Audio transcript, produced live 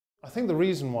I think the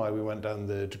reason why we went down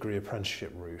the degree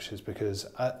apprenticeship route is because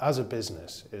as a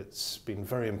business, it's been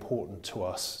very important to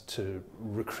us to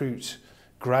recruit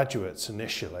graduates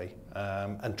initially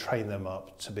and train them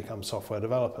up to become software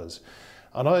developers.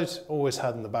 And I'd always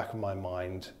had in the back of my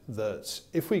mind that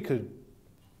if we could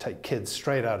take kids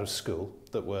straight out of school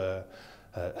that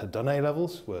had done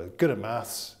A-levels, were good at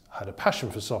maths, had a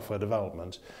passion for software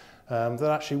development,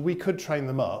 that actually we could train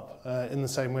them up in the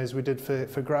same way as we did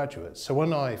for graduates. So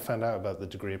when I found out about the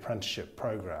degree apprenticeship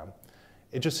programme,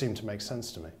 it just seemed to make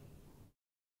sense to me.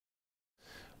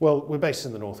 Well, we're based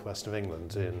in the northwest of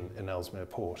England, in Ellesmere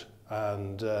Port,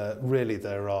 and really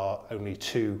there are only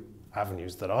two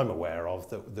avenues that I'm aware of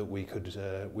that we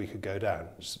could go down: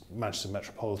 Manchester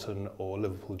Metropolitan or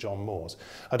Liverpool John Moores.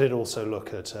 I did also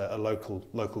look at a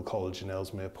local college in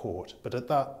Ellesmere Port, but at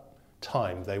that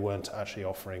time they weren't actually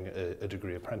offering a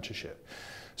degree apprenticeship.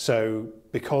 So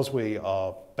because we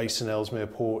are based in Ellesmere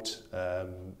Port,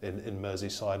 in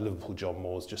Merseyside, Liverpool John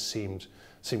Moores just seemed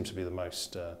to be the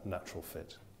most natural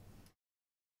fit.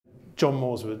 John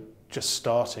Moores were just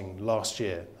starting last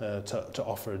year to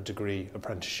offer a degree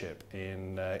apprenticeship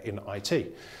in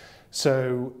IT.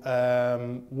 So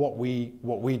what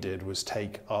we did was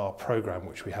take our program,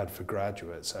 which we had for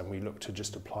graduates, and we looked to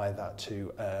just apply that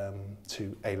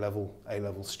to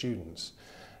A-level students.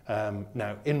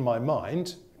 Now, in my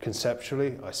mind,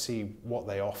 conceptually, I see what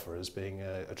they offer as being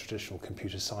a traditional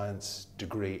computer science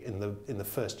degree in the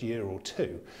first year or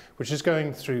two, which is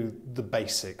going through the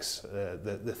basics,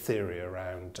 the theory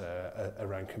around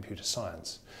computer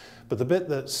science. But the bit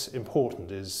that's important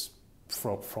is,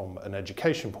 from an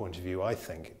education point of view, I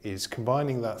think, is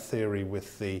combining that theory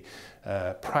with the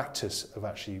practice of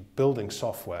actually building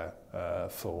software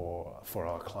for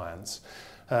our clients,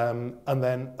 and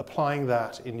then applying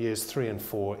that in years 3 and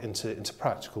 4 into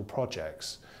practical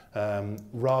projects,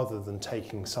 rather than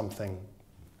taking something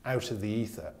out of the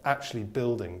ether, actually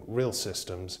building real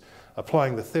systems,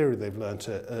 applying the theory they've learned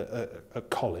at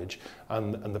college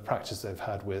and the practice they've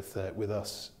had with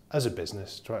us as a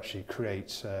business to actually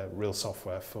create real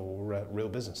software for real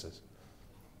businesses.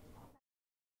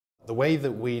 The way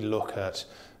that we look at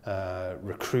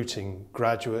recruiting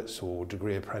graduates or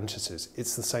degree apprentices,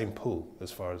 it's the same pool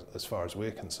as far as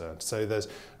we're concerned. So there's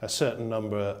a certain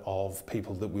number of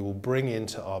people that we will bring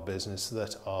into our business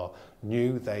that are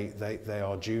new, they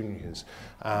are juniors,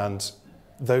 and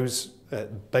those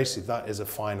basically that is a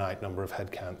finite number of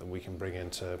headcount that we can bring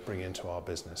into our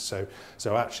business.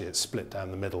 So actually it's split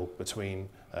down the middle between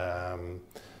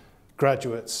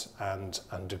graduates and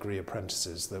degree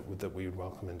apprentices that we would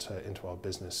welcome into our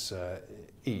business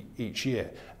each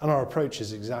year. And our approach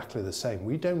is exactly the same.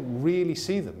 We don't really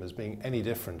see them as being any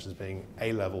different as being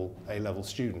A-level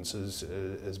students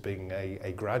as being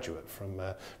a graduate from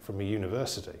a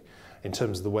university, in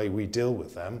terms of the way we deal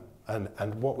with them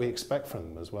and what we expect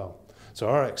from them as well. So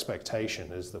our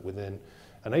expectation is that within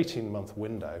an 18-month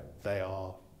window, they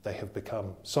have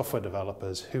become software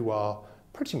developers who are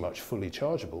pretty much fully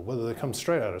chargeable, whether they come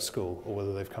straight out of school or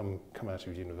whether they've come out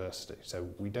of university. So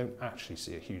we don't actually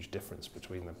see a huge difference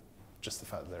between them, just the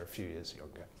fact that they're a few years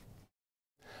younger.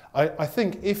 I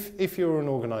think if you're an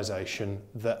organisation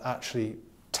that actually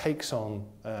takes on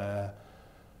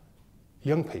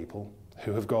young people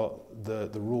who have got the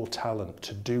raw talent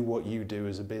to do what you do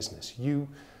as a business,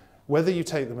 whether you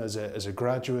take them as a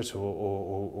graduate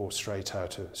or straight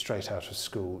out of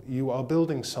school, you are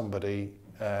building somebody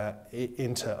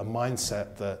into a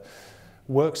mindset that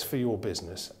works for your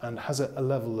business and has a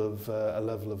level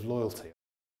of loyalty.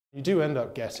 You do end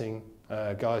up getting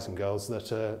guys and girls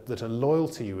that are loyal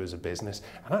to you as a business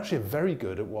and actually are very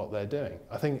good at what they're doing.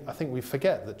 I think we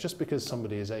forget that just because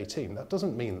somebody is 18, that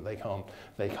doesn't mean that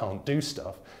they can't do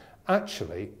stuff.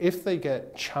 Actually, if they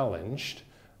get challenged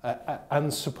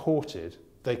and supported,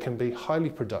 they can be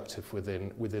highly productive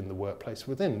within the workplace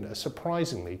within a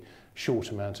surprisingly short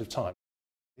amount of time.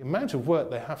 The amount of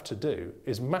work they have to do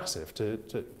is massive to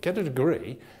get a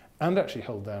degree and actually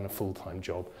hold down a full-time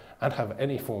job and have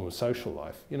any form of social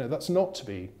life. You know, that's not to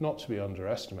be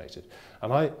underestimated.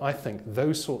 And I think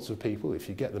those sorts of people, if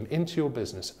you get them into your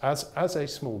business as a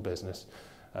small business,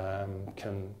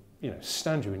 can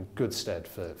stand you in good stead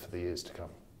for the years to come.